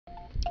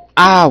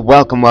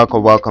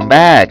Welcome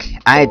back.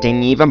 I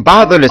didn't even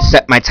bother to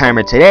set my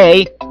timer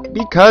today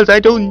because I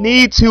don't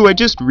need to. I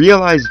just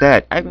realized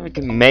that I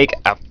can make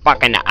a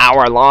fucking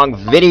hour-long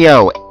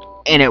video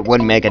and it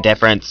wouldn't make a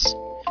difference.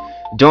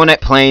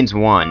 Donut Plains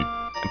 1.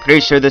 I'm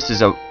pretty sure this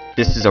is a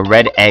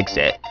red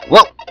exit.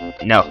 Whoa!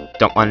 No,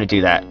 don't want to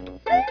do that.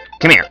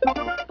 Come here.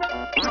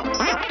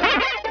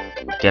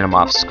 Get him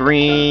off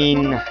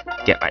screen.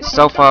 Get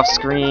myself off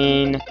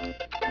screen.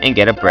 And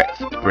get a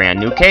brand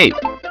new cave.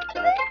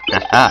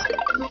 Aha.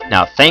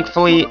 Now,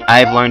 thankfully,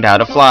 I've learned how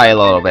to fly a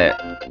little bit.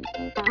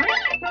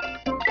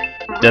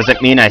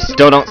 Doesn't mean I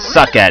still don't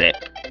suck at it.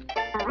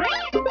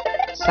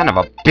 Son of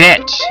a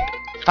bitch.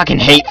 Fucking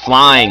hate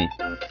flying.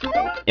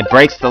 It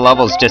breaks the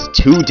levels just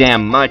too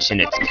damn much,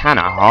 and it's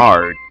kinda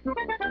hard.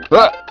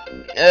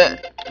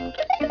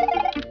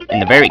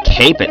 And the very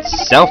cape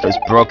itself is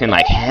broken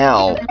like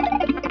hell.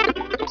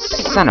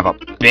 Son of a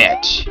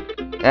bitch.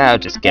 I'll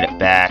just get it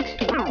back.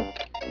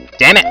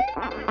 Damn it!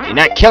 You're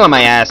not killing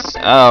my ass!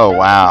 Oh,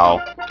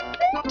 wow.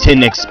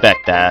 Didn't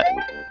expect that.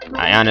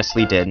 I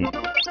honestly didn't.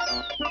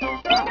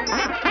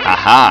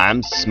 Aha,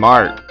 I'm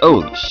smart.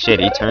 Oh, shit,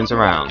 he turns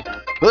around.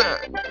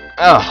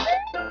 Ugh.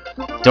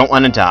 Don't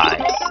want to die.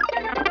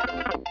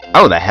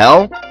 Oh, the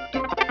hell?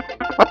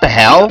 What the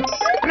hell?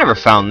 I never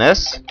found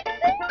this.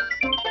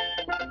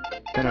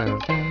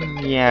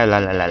 Yeah, la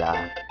la la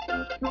la.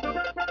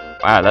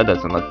 Wow, that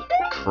doesn't look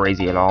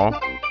crazy at all.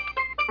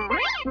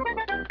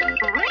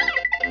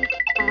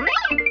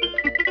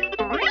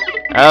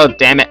 Oh,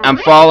 damn it, I'm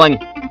falling!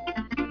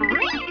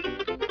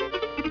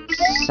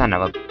 Son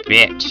of a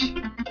bitch.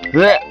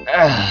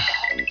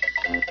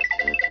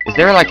 Is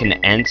there like an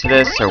end to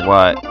this, or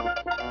what?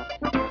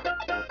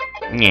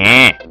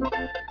 Yeah.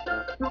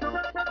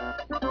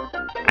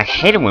 I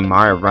hate it when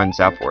Mario runs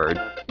upward.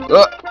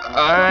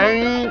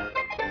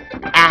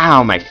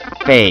 Ow, my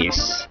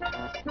face.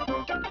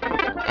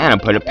 I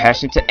don't put a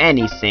passion to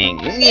anything.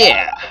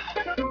 Yeah!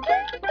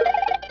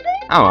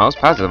 Oh, I was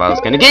positive I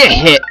was gonna get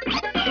hit!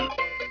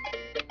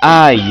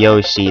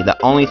 Yoshi, the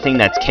only thing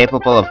that's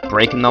capable of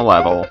breaking the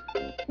level.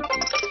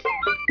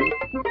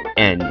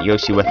 And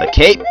Yoshi with a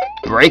cape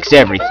breaks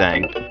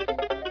everything.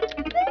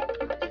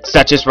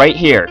 Such as right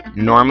here.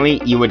 Normally,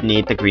 you would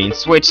need the green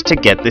switch to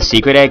get the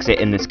secret exit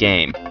in this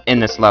game, in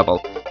this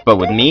level. But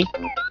with me,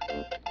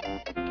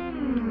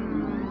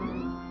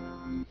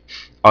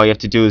 all you have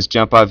to do is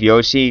jump off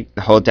Yoshi,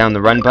 hold down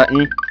the run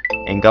button,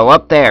 and go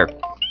up there.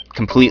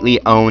 Completely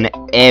own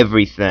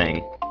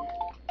everything.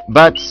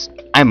 But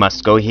I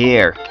must go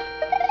here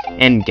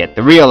and get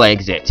the real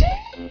exit,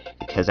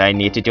 because I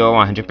need to do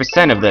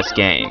 100% of this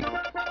game.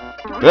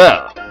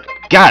 Ugh,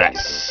 God, I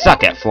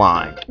suck at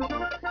flying.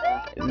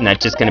 Isn't that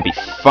just gonna be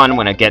fun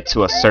when I get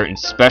to a certain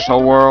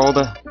special world?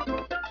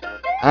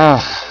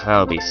 Ah,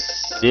 that'll be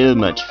so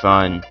much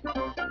fun.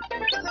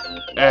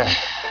 There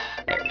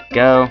we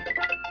go.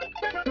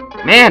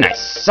 Man, I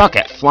suck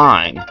at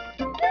flying.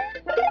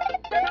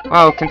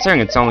 Well,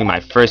 considering it's only my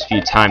first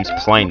few times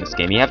playing this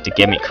game, you have to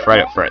give me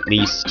credit for at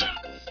least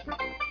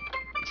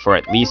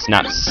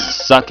not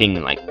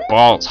sucking like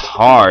balls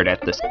hard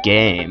at this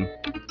game.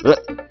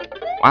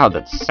 Wow,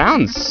 the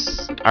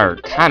sounds are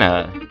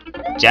kinda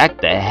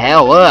jacked the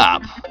hell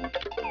up.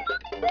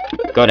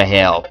 Go to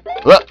hell.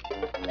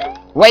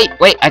 Wait,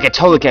 I could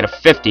totally get a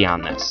 50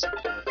 on this.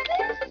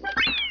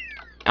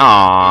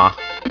 Aww.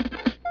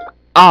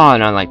 Oh,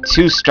 and I'm like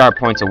 2 star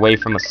points away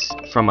from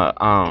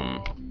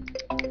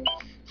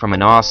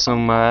an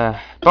awesome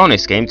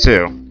bonus game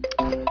too.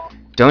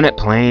 Donut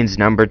Plains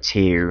number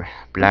 2.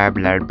 Blah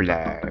blah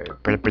blah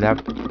blah blah.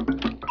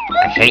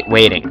 I hate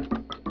waiting.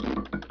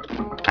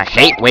 I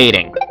hate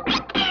waiting.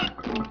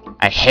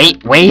 I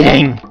hate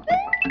waiting.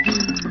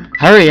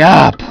 Hurry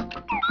up!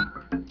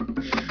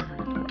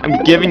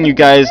 I'm giving you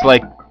guys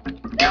like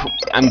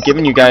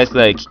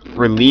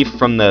relief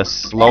from the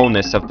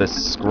slowness of the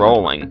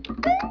scrolling.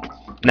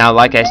 Now,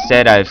 like I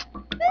said,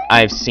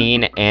 I've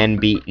seen and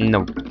beaten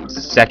the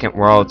second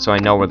world, so I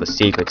know where the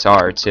secrets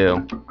are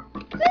too.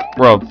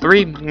 World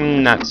 3,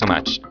 not so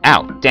much.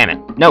 Ow, damn it.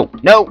 No,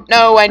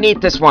 I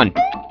need this one.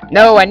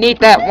 No, I need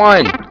that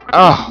one.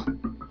 Oh,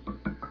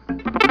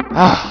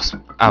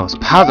 I was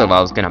positive I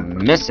was gonna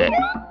miss it.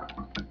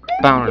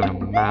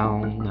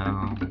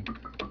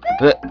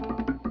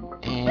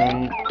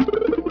 And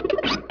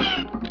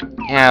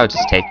yeah, I'll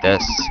just take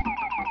this.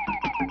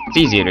 It's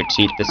easier to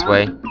cheat this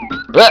way.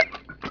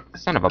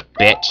 Son of a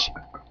bitch.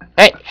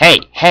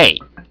 Hey!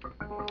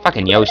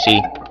 Fucking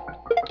Yoshi.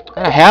 What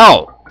the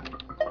hell?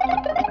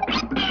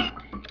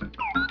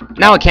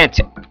 Now I can't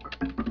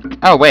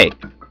oh, wait.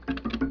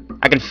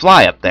 I can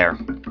fly up there.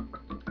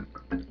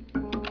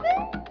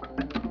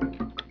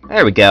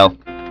 There we go.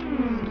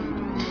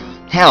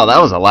 Hell, that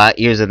was a lot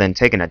easier than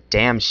taking a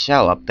damn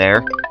shell up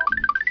there.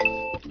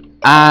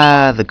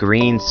 The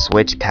Green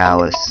Switch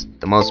Palace.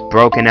 The most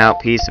broken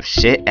out piece of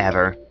shit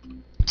ever.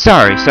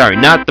 Sorry,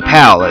 not the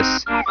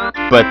palace.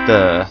 But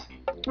the...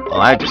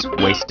 Well, I just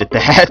wasted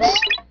that.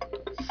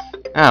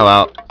 Oh,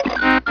 well.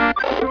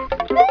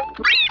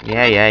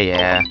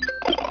 Yeah.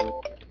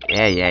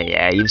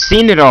 Yeah. You've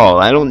seen it all.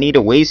 I don't need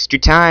to waste your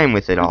time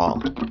with it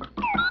all.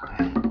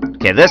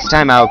 Okay, this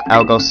time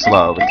I'll go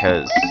slow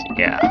because,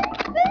 yeah.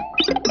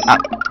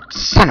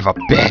 Son of a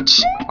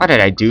bitch! Why did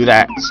I do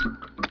that?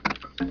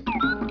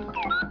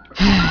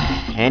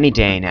 Any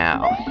day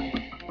now.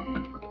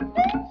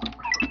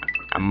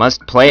 I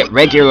must play it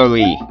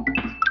regularly.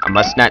 I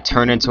must not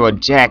turn into a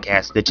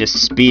jackass that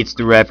just speeds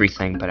through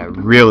everything, but I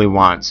really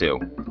want to.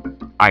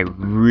 I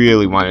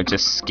really want to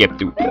just skip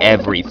through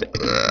everything.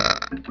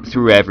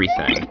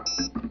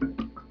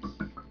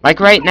 Like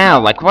right now,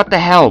 like what the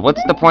hell?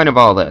 What's the point of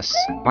all this?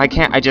 Why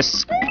can't I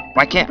just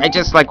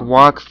like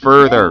walk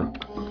further?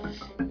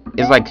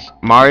 Is like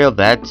Mario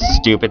that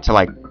stupid to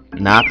like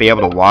not be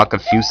able to walk a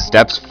few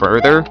steps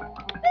further?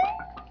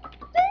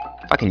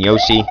 Fucking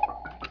Yoshi.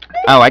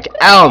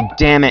 Oh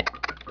damn it.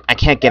 I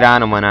can't get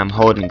on him when I'm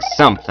holding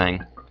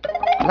something.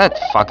 That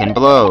fucking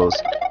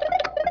blows.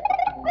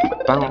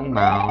 Bow,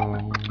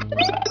 bow.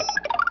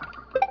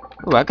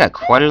 Ooh, I got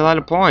quite a lot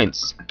of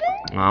points.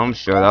 Oh, I'm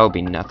sure that'll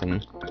be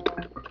nothing.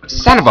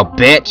 Son of a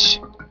bitch!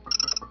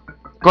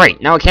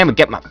 Great, now I can't even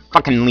get my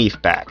fucking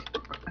leaf back.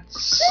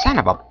 Son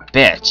of a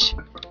bitch.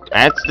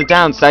 That's the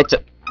downside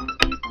to...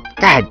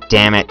 God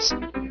damn it.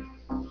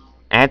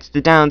 That's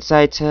the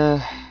downside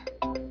to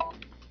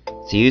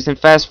using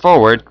fast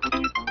forward.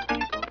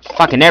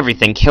 Fucking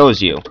everything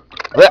kills you.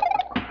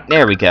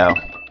 There we go.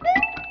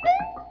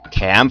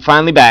 Okay, I'm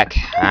finally back.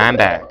 I'm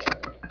back.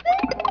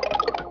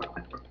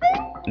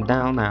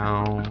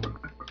 Now.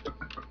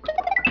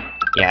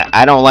 Yeah,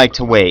 I don't like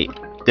to wait.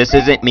 This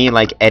isn't me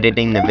like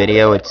editing the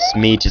video, it's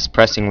me just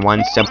pressing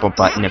one simple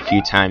button a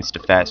few times to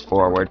fast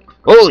forward.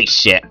 Holy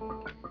shit!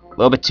 A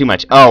little bit too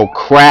much. Oh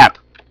crap!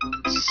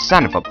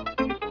 Son of a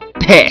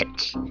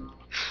bitch!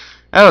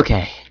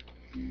 Okay.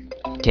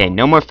 Okay,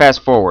 no more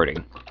fast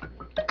forwarding.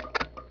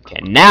 Okay,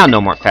 now no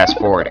more fast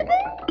forwarding.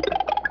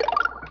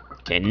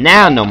 Okay,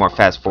 now no more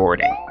fast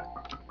forwarding.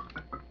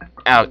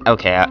 Oh,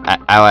 okay,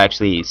 I'll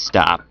actually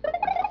stop.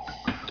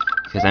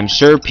 Because I'm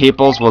sure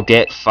peoples will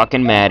get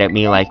fucking mad at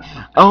me like,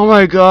 oh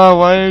my god,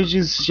 why did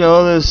you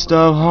show this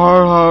stuff?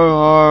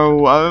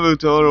 I'm a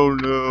total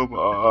noob.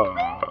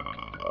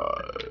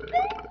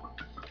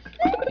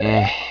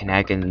 And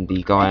I can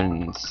be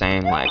going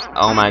saying like,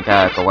 oh my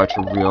god, go watch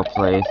a real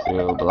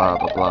playthrough, blah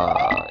blah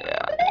blah.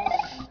 Yeah.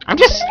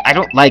 I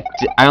don't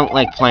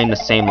like playing the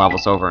same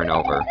levels over and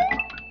over.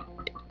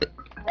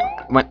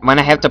 When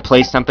I have to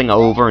play something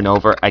over and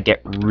over, I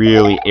get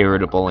really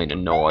irritable and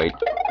annoyed.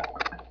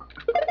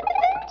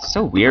 It's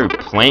so weird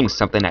playing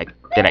something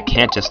that I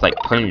can't just like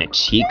put in a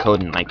cheat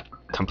code and like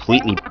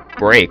completely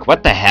break.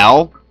 What the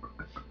hell?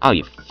 Oh,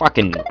 you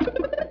fucking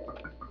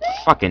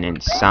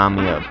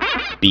insomnia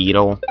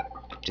beetle.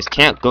 Just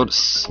can't go to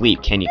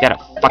sleep, can you? Gotta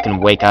fucking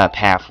wake up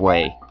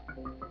halfway.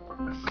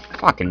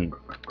 Fucking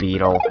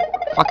beetle.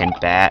 Fucking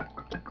bat.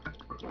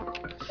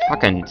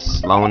 Fucking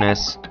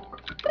slowness.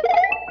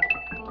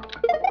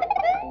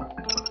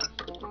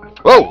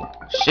 Whoa!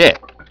 Shit.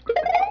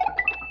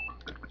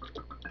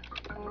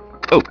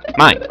 Oh,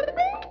 mine.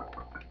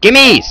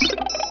 Gimmies!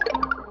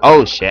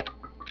 Oh, shit.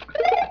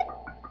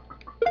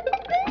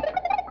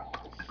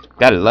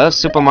 Gotta love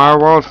Super Mario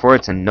World for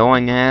its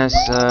annoying-ass,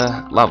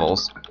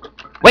 levels.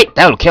 Wait,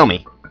 that'll kill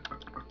me!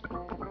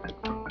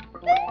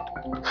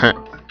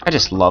 I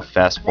just love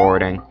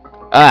fast-forwarding.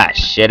 Ah,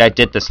 shit, I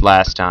did this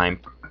last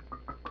time.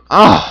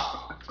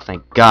 Oh,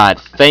 thank God.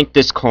 Thank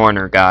this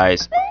corner,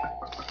 guys.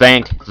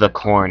 Thank the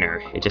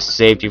corner. It just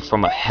saved you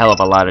from a hell of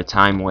a lot of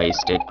time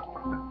wasted.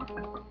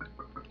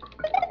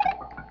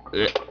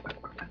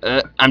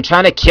 I'm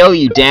trying to kill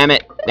you, damn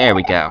it. There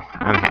we go.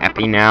 I'm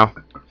happy now.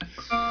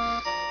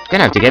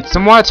 Gonna have to get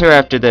some water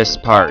after this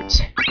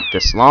part.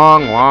 This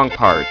long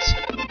part.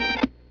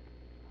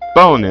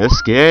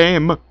 Bonus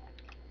game.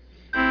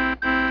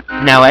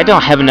 Now, I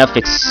don't have enough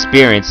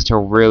experience to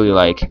really,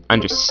 like,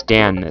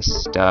 understand this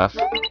stuff.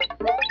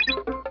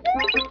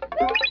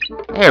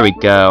 There we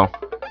go.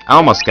 I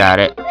almost got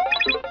it.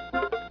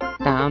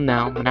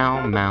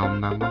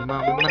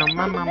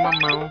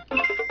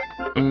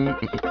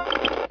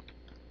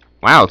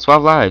 Wow,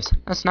 12 lives.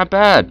 That's not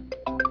bad.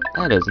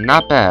 That is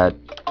not bad.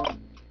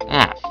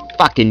 Ah,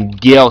 fucking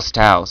ghost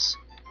house.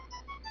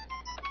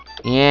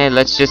 Yeah,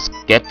 let's just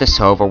get this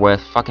over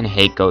with. Fucking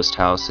hate ghost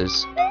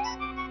houses.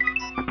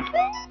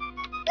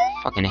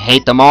 Fucking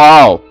hate them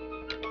all.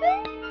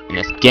 And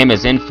this game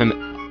is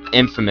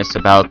infamous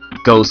about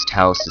ghost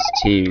houses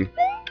too.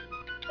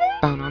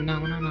 I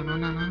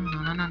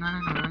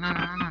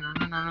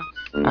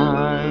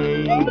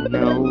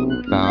know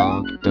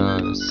about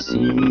the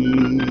secret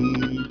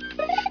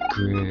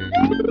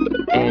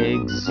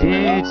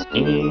exits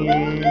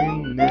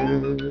in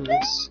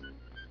this.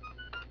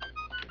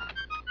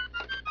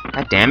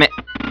 God damn it.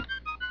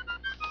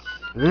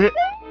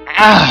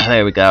 Ah,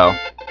 there we go.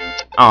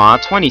 Aw,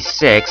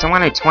 26. I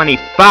wanted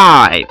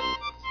 25.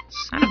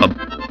 Son of a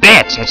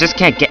bitch. I just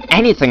can't get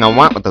anything I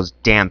want with those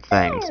damn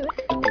things.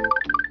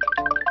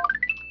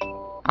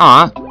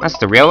 Aw, that's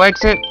the real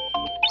exit?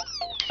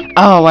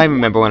 Oh, I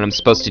remember what I'm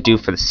supposed to do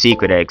for the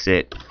secret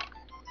exit.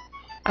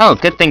 Oh,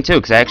 good thing too,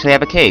 because I actually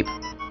have a cape.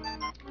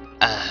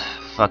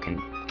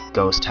 Fucking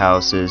ghost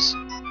houses.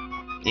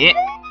 Yeah.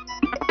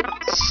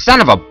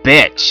 Son of a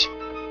bitch!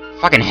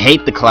 Fucking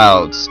hate the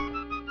clouds.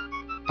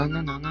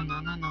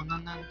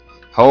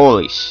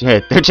 Holy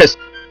shit, they're just...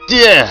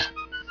 They're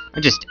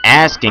just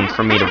asking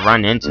for me to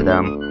run into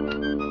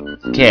them.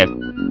 Kid.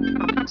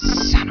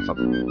 Son of a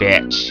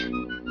bitch.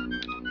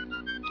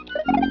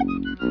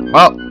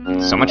 Well,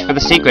 so much for the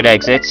secret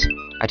exits.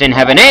 I didn't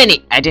have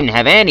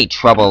any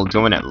trouble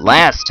doing it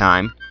last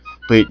time.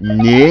 But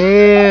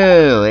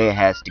no, it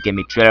has to give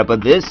me trouble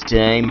this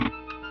time.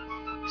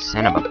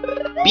 Son of a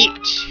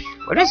bitch.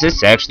 Where does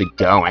this actually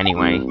go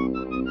anyway?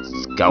 Does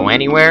this go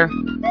anywhere?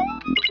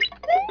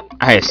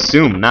 I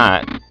assume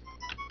not.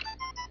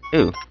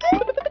 Ooh.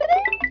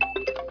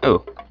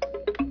 Ooh.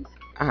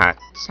 Ah,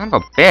 son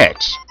of a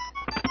bitch.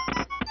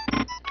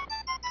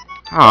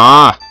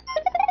 Ah,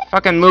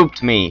 fucking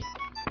moved me.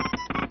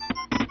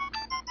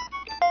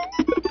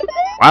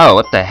 Wow,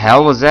 what the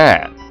hell was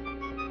that?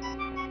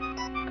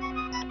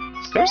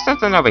 Is there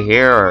something over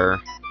here, or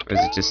is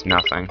it just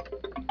nothing?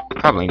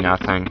 Probably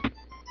nothing.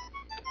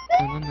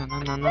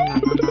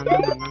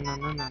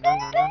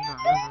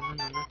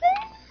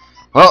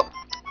 Well,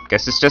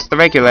 guess it's just the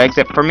regular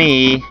exit for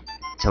me,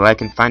 till I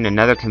can find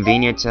another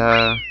convenient,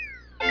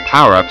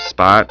 power-up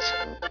spot.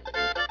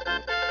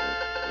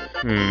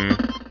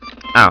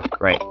 Oh,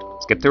 right.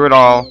 Let's get through it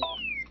all.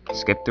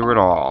 Let's get through it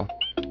all.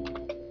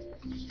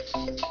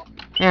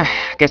 Yeah,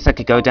 I guess I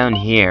could go down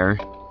here.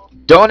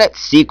 Donut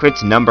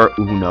secrets number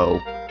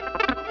uno.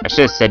 I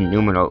should have said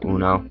numero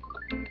uno.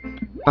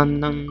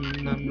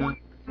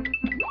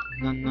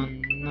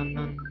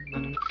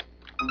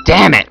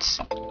 Damn it!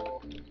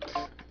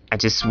 I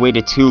just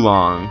waited too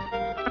long.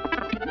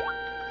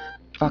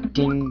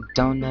 Fucking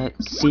donut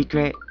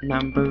secret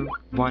number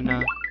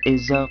one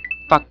is a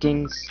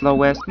fucking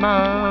slowest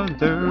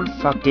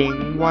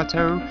motherfucking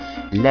water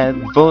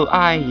level.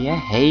 I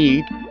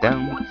hate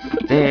them.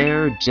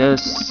 They're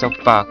just so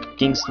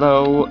fucking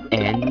slow,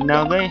 and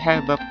now they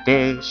have a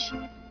fish.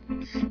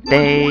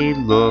 They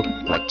look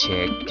like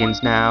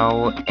chickens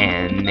now,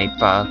 and they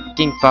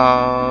fucking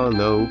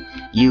follow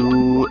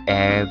you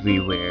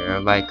everywhere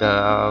like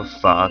a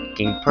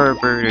fucking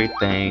perverted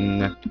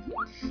thing.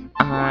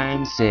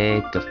 I'm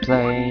sick of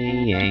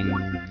playing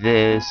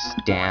this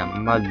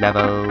damn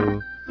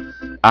level.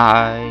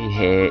 I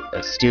hit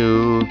a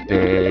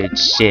stupid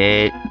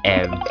shit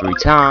every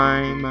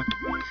time.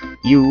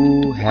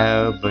 You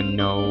have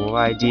no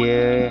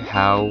idea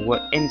how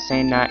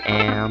insane I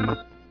am.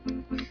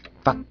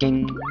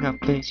 Fucking a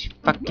fish,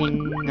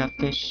 fucking a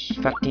fish,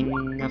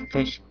 fucking a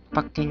fish,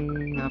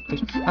 fucking a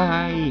fish.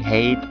 I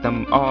hate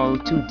them all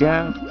to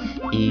death,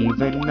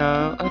 even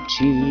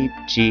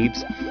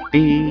cheeps,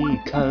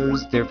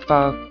 because they're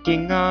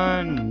fucking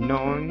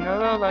annoying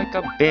like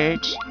a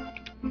bitch.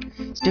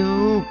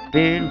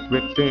 Stupid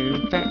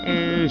ripping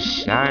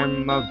fish,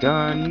 I'm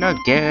gonna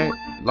get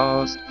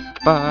lost.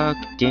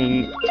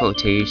 Fucking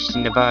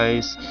flotation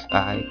device,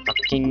 I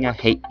fucking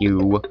hate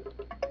you.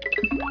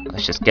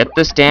 Let's just get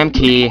this damn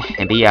key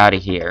and be out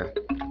of here.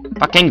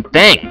 Fucking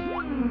thing!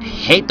 I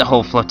hate the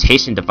whole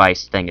flotation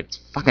device thing, it's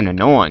fucking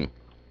annoying.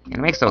 And it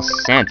makes no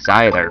sense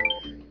either.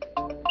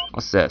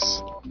 What's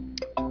this?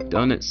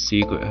 Donut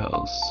secret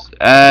house.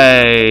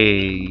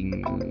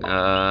 Hey,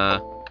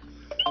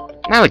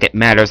 not like it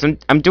matters.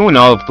 I'm doing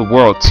all of the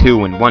world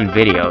 2 in one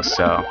video,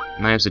 so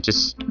might as well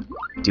just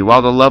do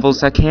all the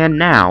levels I can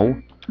now.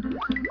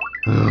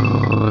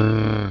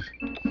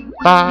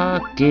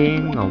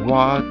 Fucking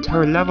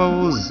water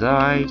levels,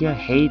 I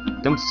hate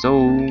them so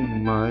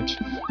much.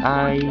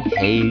 I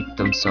hate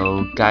them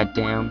so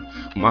goddamn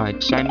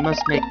much. I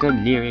must make the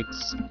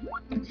lyrics.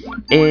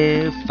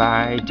 If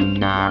I do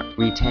not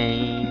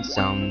retain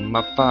some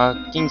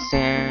fucking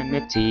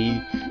sanity,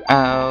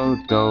 I'll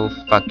go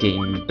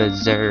fucking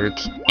berserk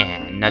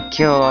and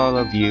kill all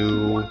of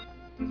you.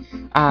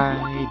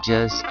 I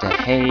just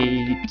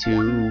hate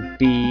to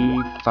be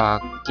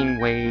fucking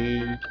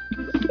waiting.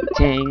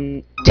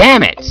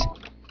 Damn it!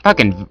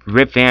 Fucking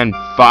Rip Van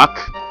fuck.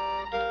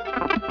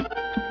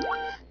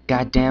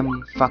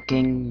 Goddamn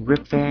fucking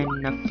Rip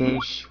Van a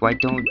fish. Why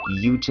don't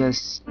you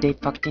just stay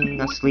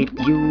fucking asleep,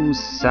 you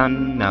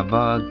son of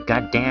a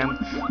goddamn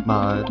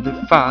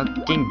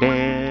motherfucking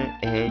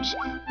bitch.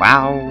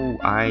 Wow,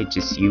 I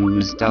just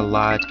used a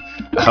lot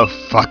of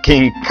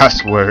fucking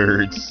cuss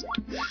words.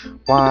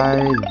 Why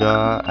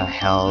the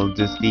hell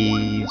does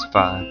these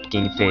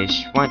fucking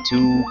fish want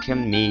to kill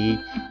me?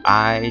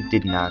 I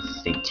did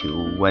nothing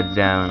to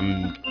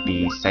them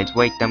besides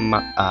wake them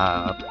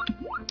up.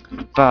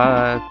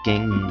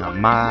 Fucking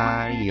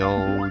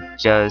Mario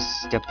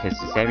just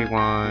pisses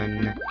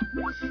everyone,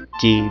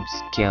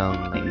 keeps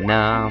killing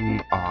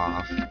them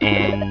off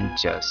and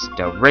just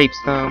rapes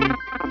them.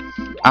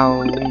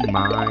 Oh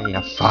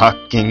my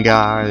fucking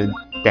god,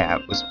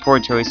 that was poor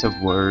choice of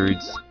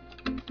words.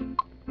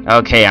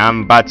 Okay,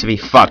 I'm about to be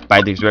fucked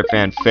by these Rip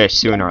Van fish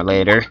sooner or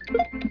later.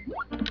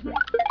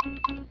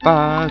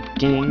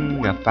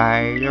 Fucking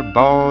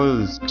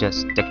fireballs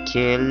just to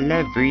kill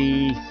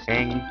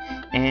everything.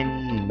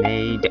 and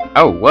made...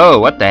 Oh, whoa,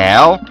 what the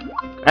hell?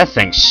 That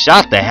thing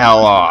shot the hell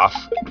off.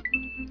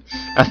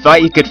 I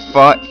thought you could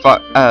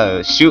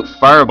shoot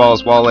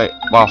fireballs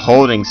while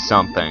holding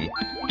something.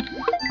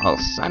 Oh,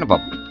 son of a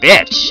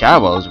bitch! I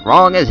was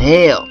wrong as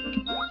hell.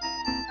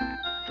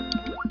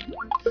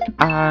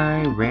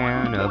 I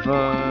ran out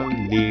of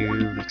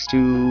lyrics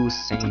to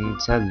sing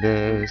to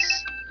this.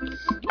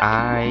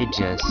 I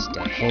just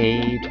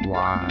hate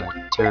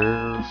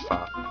water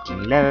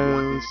fucking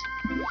lows.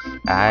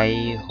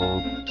 I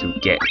hope to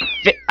get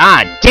fit.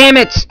 Ah, damn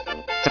it!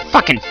 It's a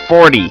fucking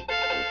 40.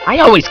 I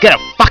always get a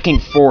fucking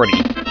 40.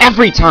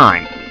 Every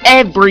time.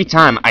 Every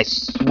time. I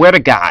swear to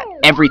God.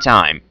 Every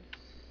time.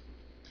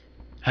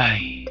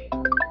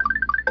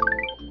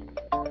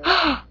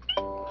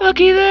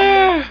 Looky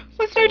there!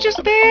 Was there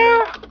just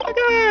there? Oh my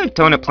God!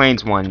 Donut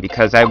Plains won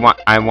because I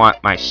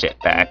want my shit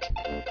back.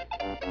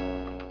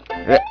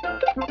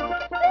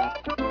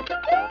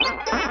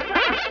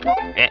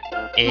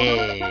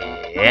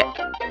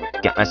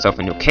 Get myself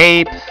a new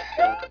cape.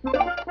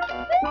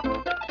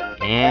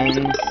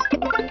 And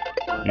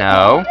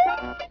no.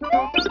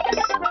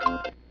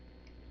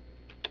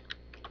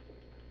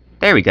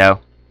 There we go.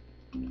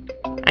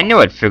 I knew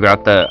I'd figure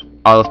out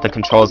all of the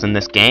controls in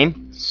this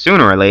game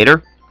sooner or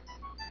later.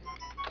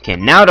 Okay,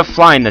 now to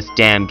fly in this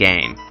damn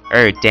game.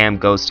 Damn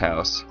ghost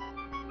house.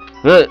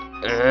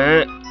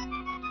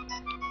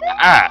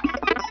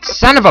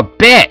 Son of a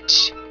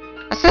bitch!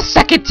 That's the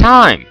second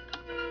time!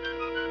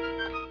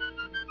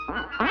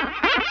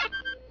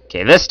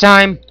 Okay, this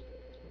time...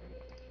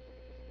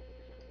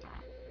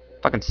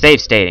 Fucking save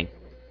stating.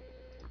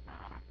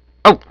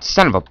 Oh,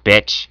 son of a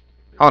bitch.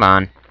 Hold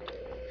on.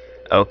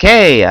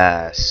 Okay,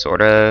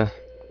 sorta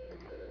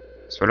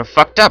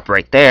fucked up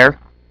right there.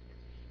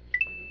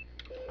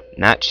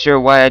 Not sure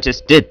why I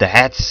just did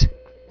that.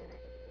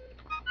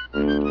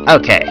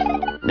 Okay,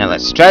 now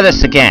let's try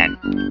this again.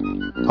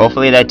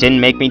 Hopefully that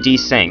didn't make me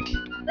desync.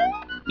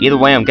 Either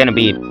way, I'm gonna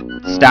be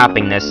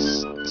stopping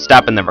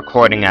the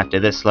recording after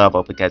this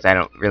level because I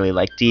don't really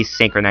like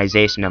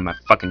desynchronization of my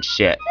fucking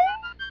shit.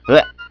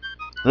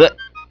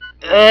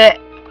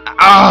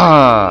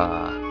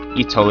 Ah!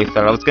 You totally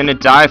thought I was gonna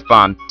dive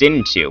bomb,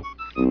 didn't you?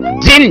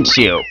 Didn't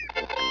you?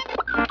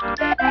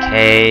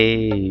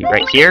 Okay,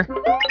 right here?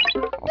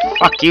 Oh,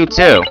 fuck you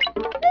too.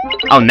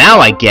 Oh, now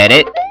I get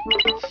it.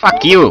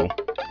 Fuck you.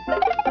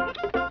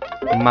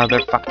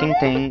 Motherfucking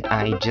thing,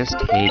 I just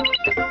hate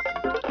them.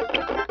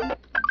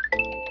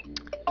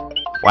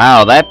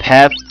 Wow, that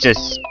path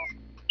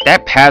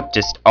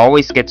just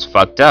always gets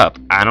fucked up.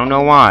 I don't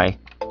know why.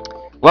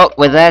 Well,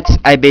 with that,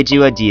 I bid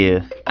you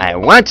adieu. I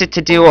wanted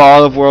to do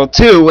all of World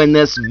 2 in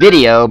this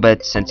video,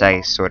 but since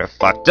I sort of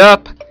fucked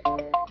up,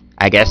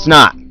 I guess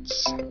not.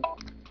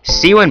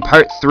 See you in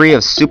part 3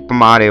 of Super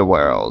Mario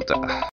World.